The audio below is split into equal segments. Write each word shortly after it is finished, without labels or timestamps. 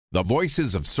The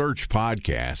Voices of Search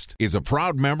podcast is a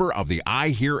proud member of the I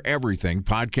Hear Everything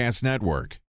podcast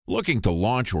network. Looking to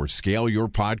launch or scale your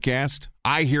podcast?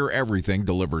 I Hear Everything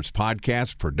delivers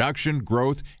podcast production,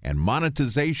 growth, and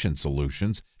monetization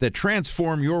solutions that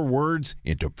transform your words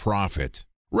into profit.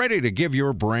 Ready to give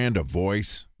your brand a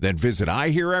voice? Then visit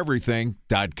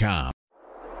iheareverything.com.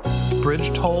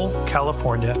 Bridge toll,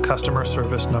 California, customer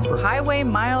service number. Highway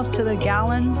miles to the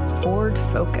gallon, Ford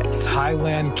Focus.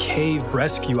 Thailand cave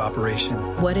rescue operation.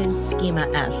 What is Schema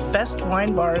F? Best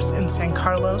wine bars in San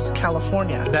Carlos,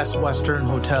 California. Best Western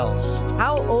hotels.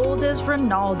 How old is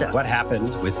Ronaldo? What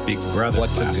happened with Big Brother?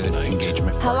 What's a good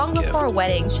engagement? How long before a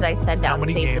wedding should I send out How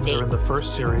many save the games dates? are in the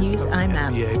first series? Use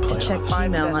IMAP to check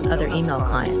email on other email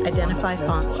clients. Identify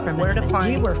fonts from Where to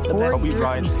find We were the 4 best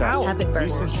years in style. Avid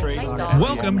burgers.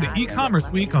 Welcome to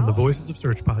E-Commerce Week on the Voices of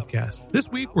Search podcast. This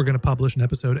week, we're going to publish an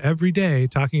episode every day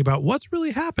talking about what's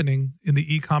really happening in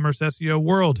the e-commerce SEO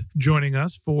world. Joining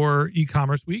us for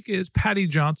E-Commerce Week is Patty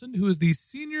Johnson, who is the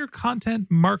Senior Content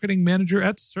Marketing Manager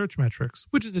at Searchmetrics,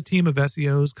 which is a team of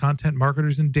SEOs, content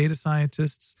marketers, and data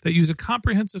scientists that use a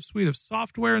comprehensive suite of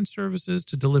software and services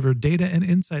to deliver data and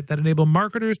insight that enable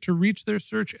marketers to reach their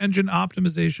search engine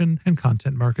optimization and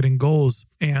content marketing goals.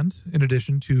 And in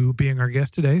addition to being our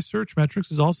guest today,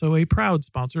 Searchmetrics is also a proud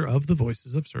sponsor of the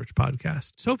Voices of Search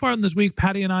podcast. So far in this week,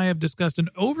 Patty and I have discussed an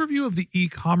overview of the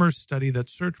e-commerce study that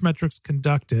Searchmetrics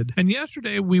conducted. And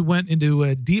yesterday, we went into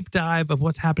a deep dive of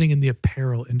what's happening in the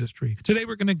apparel industry. Today,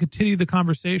 we're going to continue the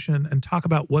conversation and talk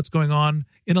about what's going on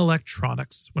in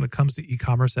electronics when it comes to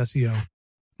e-commerce SEO.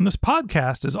 And this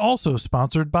podcast is also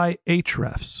sponsored by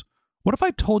Ahrefs. What if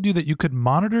I told you that you could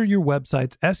monitor your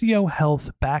website's SEO health,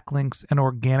 backlinks, and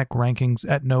organic rankings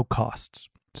at no costs?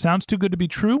 Sounds too good to be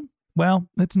true? Well,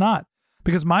 it's not,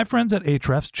 because my friends at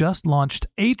Ahrefs just launched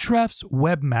Ahrefs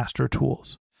Webmaster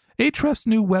Tools. Ahrefs'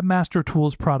 new Webmaster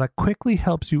Tools product quickly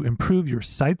helps you improve your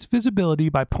site's visibility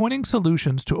by pointing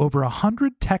solutions to over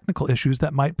 100 technical issues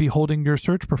that might be holding your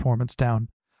search performance down.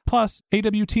 Plus,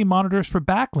 AWT monitors for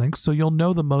backlinks so you'll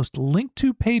know the most linked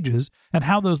to pages and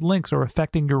how those links are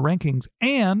affecting your rankings.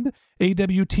 And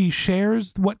AWT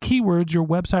shares what keywords your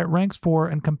website ranks for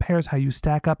and compares how you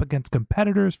stack up against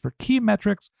competitors for key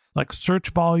metrics like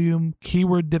search volume,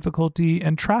 keyword difficulty,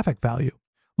 and traffic value.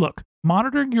 Look,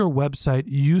 monitoring your website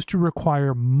used to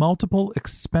require multiple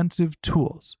expensive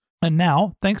tools. And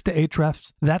now, thanks to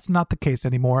Ahrefs, that's not the case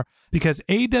anymore, because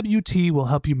AWT will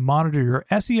help you monitor your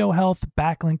SEO health,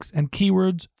 backlinks, and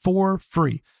keywords for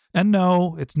free. And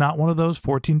no, it's not one of those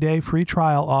 14-day free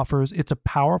trial offers. It's a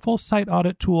powerful site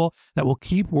audit tool that will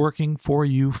keep working for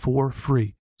you for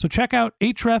free. So check out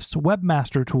Ahrefs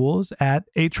Webmaster Tools at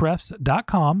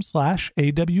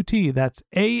ahrefs.com/AWT. That's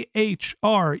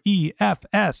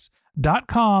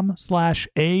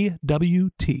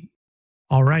ahrefs.com/AWT.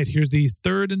 All right, here's the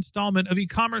third installment of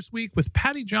E-Commerce Week with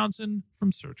Patty Johnson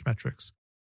from Searchmetrics.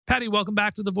 Patty, welcome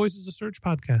back to the Voices of Search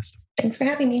podcast. Thanks for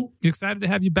having me. Excited to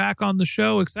have you back on the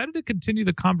show. Excited to continue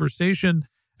the conversation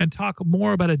and talk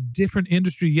more about a different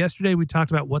industry. Yesterday, we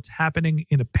talked about what's happening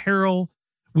in apparel.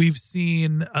 We've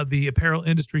seen the apparel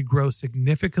industry grow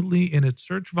significantly in its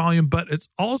search volume, but it's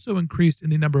also increased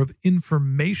in the number of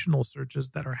informational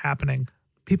searches that are happening.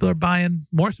 People are buying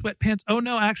more sweatpants. Oh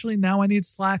no, actually now I need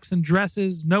slacks and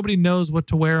dresses. Nobody knows what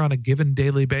to wear on a given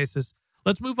daily basis.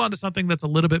 Let's move on to something that's a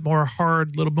little bit more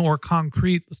hard, a little more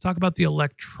concrete. Let's talk about the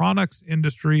electronics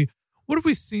industry. What have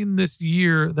we seen this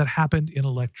year that happened in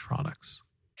electronics?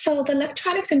 So the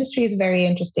electronics industry is very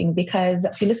interesting because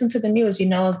if you listen to the news, you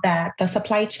know that the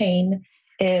supply chain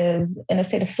is in a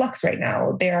state of flux right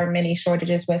now. There are many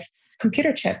shortages with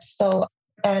computer chips.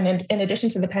 And in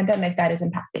addition to the pandemic, that is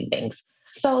impacting things.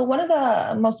 So one of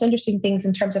the most interesting things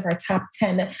in terms of our top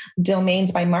 10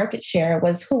 domains by market share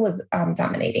was who was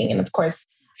dominating. And of course,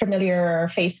 familiar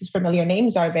faces, familiar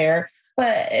names are there.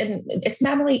 But it's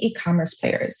not only e-commerce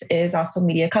players, it is also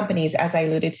media companies, as I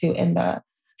alluded to in the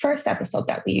first episode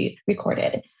that we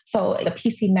recorded. So the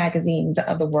PC magazines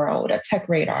of the world,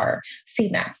 TechRadar,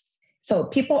 CNET. So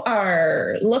people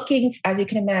are looking, as you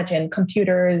can imagine,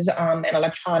 computers and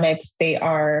electronics,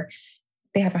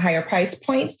 they have a higher price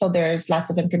point. So there's lots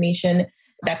of information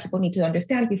that people need to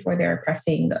understand before they're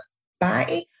pressing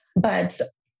buy. But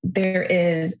there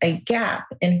is a gap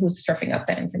in who's serving up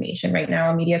that information. Right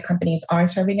now, media companies are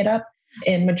serving it up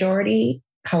in majority.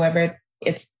 However,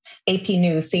 it's AP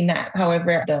News, CNET.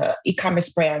 However, the e-commerce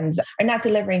brands are not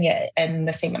delivering it in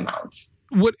the same amounts.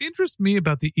 What interests me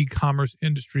about the e-commerce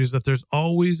industry is that there's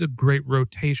always a great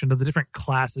rotation of the different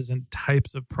classes and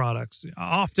types of products.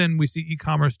 Often we see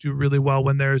e-commerce do really well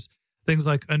when there's things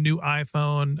like a new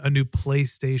iPhone, a new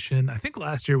PlayStation. I think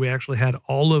last year we actually had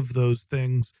all of those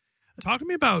things. Talk to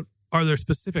me about, are there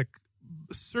specific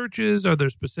searches? Are there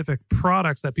specific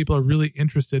products that people are really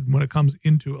interested in when it comes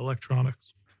into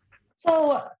electronics?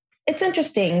 So it's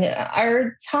interesting.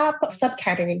 Our top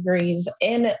subcategories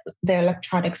in the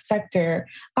electronics sector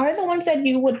are the ones that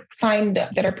you would find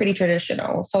that are pretty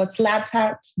traditional. So it's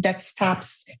laptops,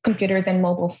 desktops, computers, and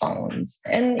mobile phones.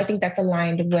 And I think that's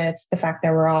aligned with the fact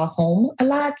that we're all home a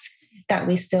lot, that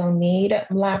we still need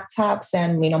laptops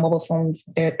and, mobile phones.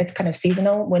 It's kind of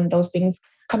seasonal when those things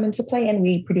come into play. And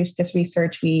we produce this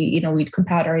research. We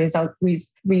compiled our results,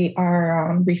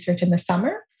 our research in the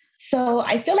summer. So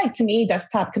I feel like, to me,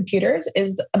 desktop computers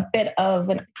is a bit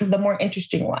of the more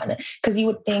interesting one, because you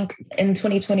would think in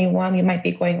 2021, we might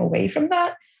be going away from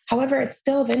that. However, it's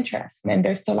still of interest, and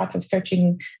there's still lots of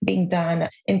searching being done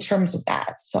in terms of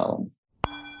that. So,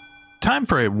 time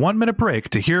for a 1-minute break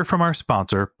to hear from our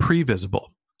sponsor, Previsible.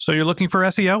 So you're looking for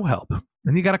SEO help,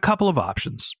 and you got a couple of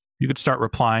options. You could start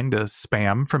replying to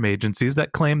spam from agencies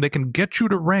that claim they can get you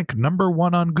to rank number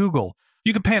 1 on Google.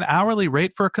 You can pay an hourly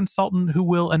rate for a consultant who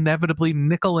will inevitably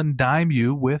nickel and dime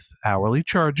you with hourly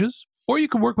charges. Or you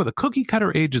can work with a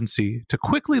cookie-cutter agency to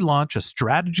quickly launch a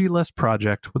strategy-less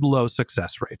project with low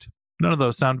success rate. None of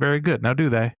those sound very good, now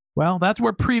do they? Well, that's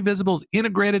where Previsible's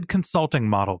integrated consulting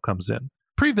model comes in.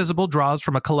 Previsible draws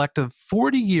from a collective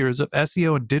 40 years of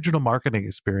SEO and digital marketing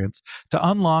experience to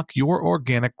unlock your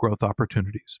organic growth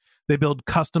opportunities. They build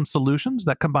custom solutions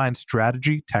that combine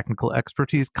strategy, technical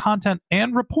expertise, content,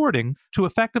 and reporting to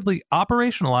effectively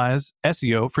operationalize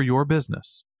SEO for your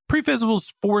business.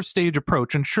 Previsible's 4-stage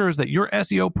approach ensures that your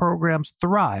SEO programs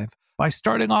thrive by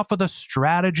starting off with a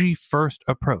strategy-first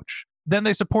approach. Then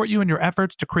they support you in your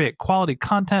efforts to create quality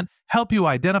content, help you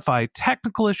identify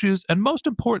technical issues, and most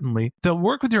importantly, they'll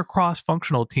work with your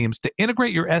cross-functional teams to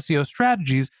integrate your SEO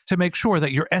strategies to make sure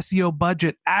that your SEO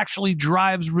budget actually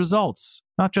drives results,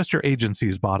 not just your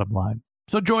agency's bottom line.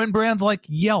 So join brands like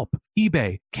Yelp,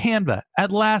 eBay, Canva,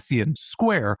 Atlassian,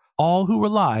 Square, all who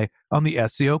rely on the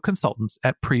SEO consultants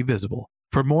at Previsible.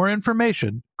 For more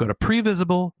information, go to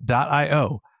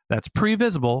previsible.io. That's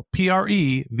Previsible,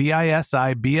 Previsible.io.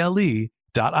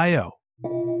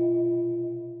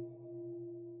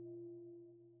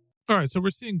 All right, so we're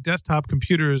seeing desktop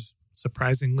computers,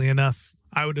 surprisingly enough.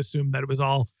 I would assume that it was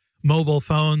all mobile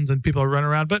phones and people are running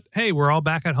around. But hey, we're all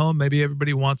back at home. Maybe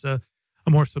everybody wants a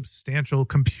more substantial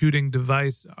computing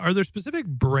device. Are there specific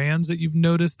brands that you've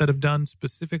noticed that have done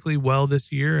specifically well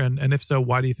this year? And if so,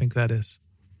 why do you think that is?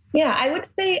 Yeah, I would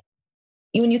say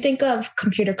when you think of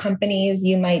computer companies,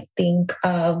 you might think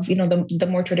of, the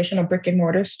more traditional brick and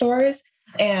mortar stores.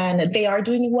 And they are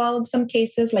doing well in some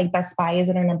cases, like Best Buy is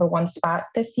in our number 1 spot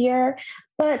this year.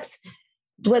 But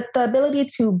with the ability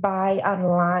to buy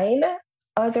online,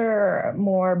 other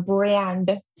more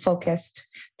brand-focused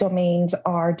domains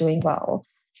are doing well.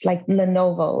 It's like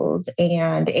Lenovo's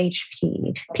and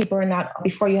HP. People are not,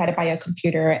 before you had to buy a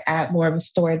computer at more of a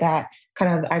store that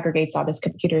kind of aggregates all these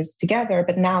computers together.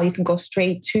 But now you can go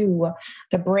straight to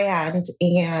the brand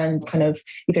and kind of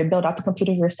either build out the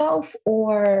computer yourself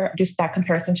or do that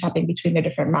comparison shopping between the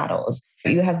different models.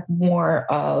 You have more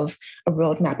of a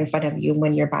roadmap in front of you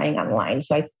when you're buying online.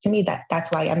 So to me,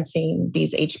 that's why I'm seeing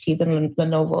these HPs and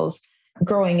Lenovo's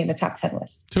growing in the top 10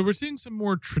 list. So we're seeing some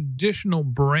more traditional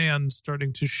brands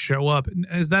starting to show up.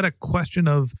 Is that a question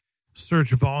of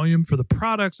search volume for the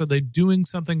products? Are they doing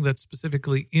something that's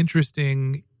specifically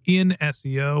interesting in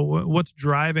SEO? What's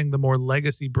driving the more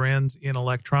legacy brands in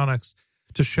electronics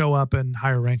to show up in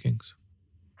higher rankings?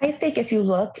 I think if you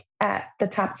look at the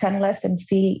top 10 list and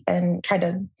see and try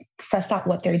to suss out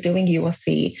what they're doing, you will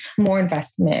see more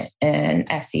investment in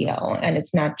SEO. And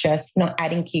it's not just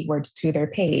adding keywords to their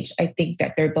page. I think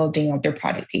that they're building out their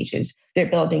product pages. They're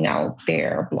building out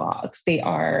their blogs. They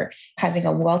are having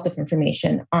a wealth of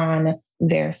information on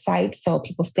their site, so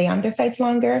people stay on their sites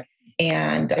longer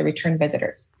and return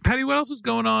visitors. Patty, what else is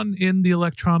going on in the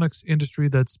electronics industry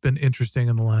that's been interesting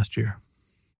in the last year?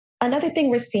 Another thing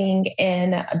we're seeing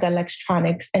in the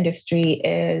electronics industry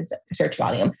is search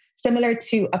volume. Similar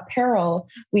to apparel,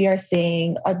 we are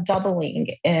seeing a doubling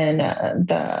in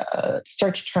the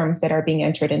search terms that are being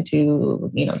entered into,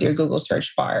 your Google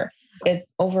search bar.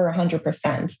 It's over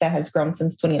 100% that has grown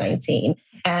since 2019.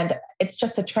 And it's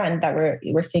just a trend that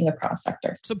we're seeing across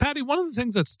sectors. So, Patty, one of the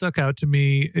things that stuck out to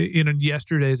me in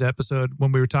yesterday's episode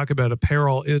when we were talking about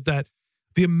apparel is that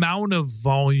the amount of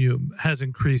volume has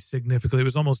increased significantly. It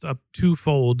was almost up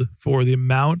 2-fold for the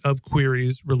amount of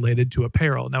queries related to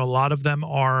apparel. Now, a lot of them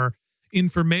are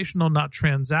informational, not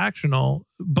transactional,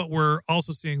 but we're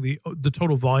also seeing the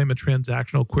total volume of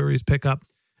transactional queries pick up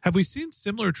Have we seen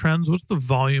similar trends? What's the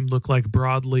volume look like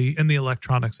broadly in the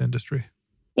electronics industry?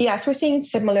 Yes, we're seeing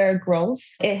similar growth.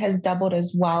 It has doubled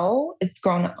as well. It's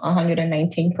grown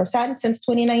 119% since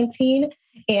 2019.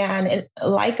 And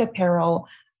like apparel,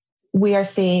 we are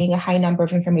seeing a high number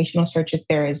of informational searches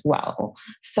there as well.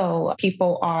 So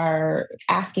people are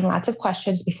asking lots of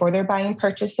questions before they're buying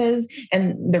purchases,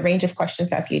 and the range of questions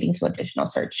that's leading to additional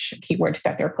search keywords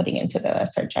that they're putting into the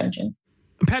search engine.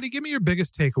 Patty, give me your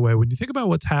biggest takeaway. When you think about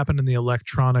what's happened in the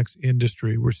electronics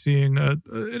industry, we're seeing an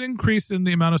increase in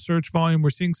the amount of search volume. We're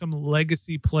seeing some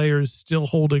legacy players still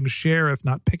holding share, if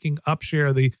not picking up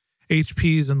share, the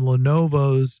HPs and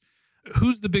Lenovo's.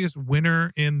 Who's the biggest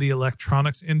winner in the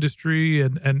electronics industry?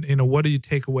 And what do you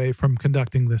take away from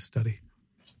conducting this study?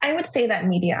 I would say that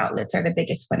media outlets are the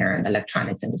biggest winner in the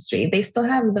electronics industry. They still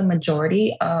have the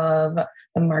majority of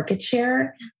the market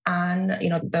share on,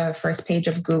 the first page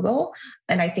of Google.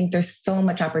 And I think there's so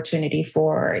much opportunity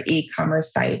for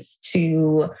e-commerce sites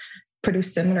to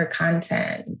produce similar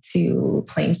content to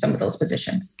claim some of those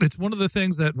positions. It's one of the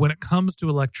things that when it comes to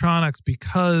electronics,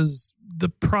 because the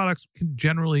products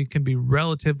can be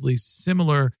relatively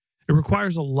similar, it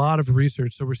requires a lot of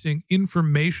research. So we're seeing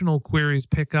informational queries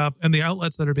pick up, and the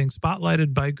outlets that are being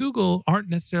spotlighted by Google aren't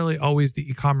necessarily always the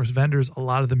e-commerce vendors, a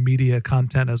lot of the media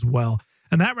content as well.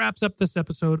 And that wraps up this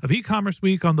episode of E-Commerce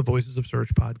Week on the Voices of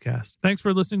Search podcast. Thanks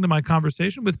for listening to my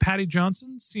conversation with Patty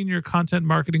Johnson, Senior Content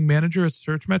Marketing Manager at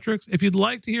Searchmetrics. If you'd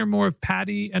like to hear more of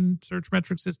Patty and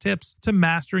Searchmetrics' tips to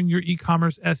mastering your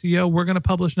e-commerce SEO, we're going to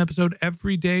publish an episode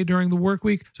every day during the work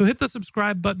week. So hit the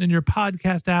subscribe button in your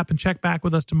podcast app and check back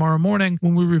with us tomorrow morning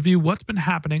when we review what's been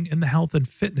happening in the health and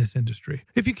fitness industry.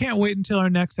 If you can't wait until our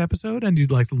next episode and you'd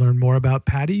like to learn more about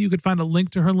Patty, you could find a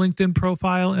link to her LinkedIn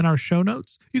profile in our show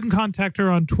notes. You can contact her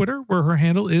on Twitter, where her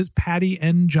handle is Patty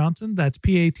N. Johnson. That's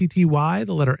Patty, the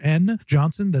letter N,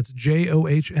 Johnson. That's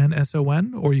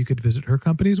JOHNSON. Or you could visit her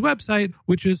company's website,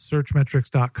 which is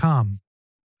searchmetrics.com.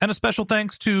 And a special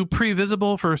thanks to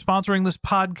Previsible for sponsoring this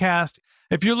podcast.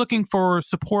 If you're looking for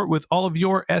support with all of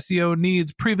your SEO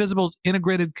needs, Previsible's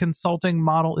integrated consulting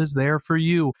model is there for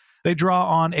you. They draw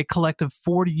on a collective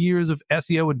 40 years of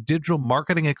SEO and digital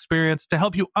marketing experience to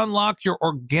help you unlock your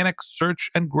organic search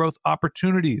and growth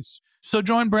opportunities. So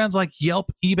join brands like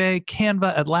Yelp, eBay,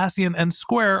 Canva, Atlassian, and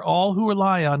Square, all who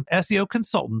rely on SEO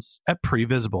consultants at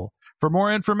Previsible. For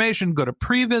more information, go to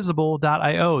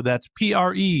previsible.io. That's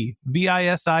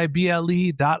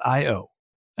previsible.io.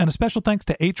 And a special thanks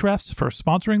to Ahrefs for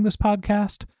sponsoring this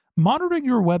podcast. Monitoring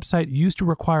your website used to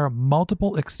require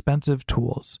multiple expensive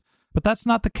tools, but that's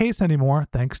not the case anymore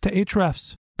thanks to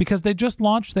Ahrefs, because they just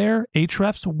launched their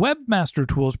Ahrefs Webmaster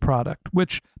Tools product,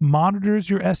 which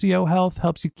monitors your SEO health,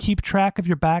 helps you keep track of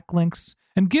your backlinks,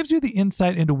 and gives you the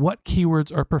insight into what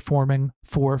keywords are performing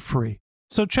for free.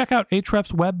 So check out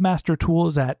Ahrefs Webmaster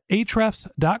Tools at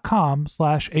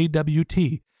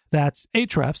ahrefs.com/AWT. That's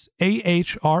Ahrefs,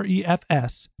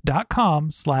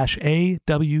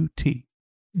 AHREFS.com/AWT.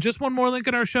 Just one more link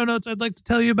in our show notes I'd like to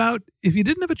tell you about. If you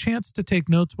didn't have a chance to take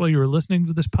notes while you were listening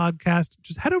to this podcast,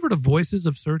 just head over to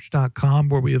voicesofsearch.com,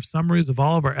 where we have summaries of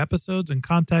all of our episodes and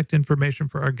contact information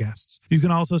for our guests. You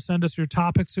can also send us your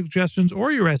topic suggestions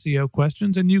or your SEO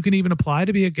questions, and you can even apply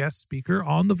to be a guest speaker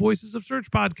on the Voices of Search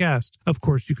podcast. Of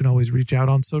course, you can always reach out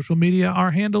on social media.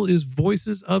 Our handle is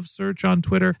Voices of Search on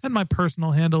Twitter, and my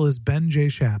personal handle is Ben J.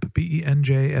 Shap,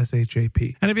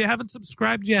 BenJShap. And if you haven't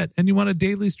subscribed yet and you want a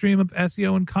daily stream of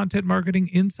SEO and content marketing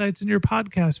insights in your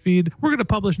podcast feed, we're going to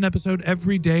publish an episode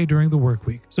every day during the work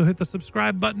week. So hit the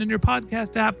subscribe button in your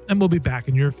podcast app, and we'll be back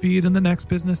in your feed in the next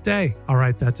business day. All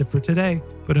right, that's it for today.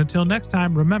 But until next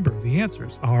time, remember, the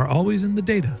answers are always in the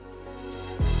data.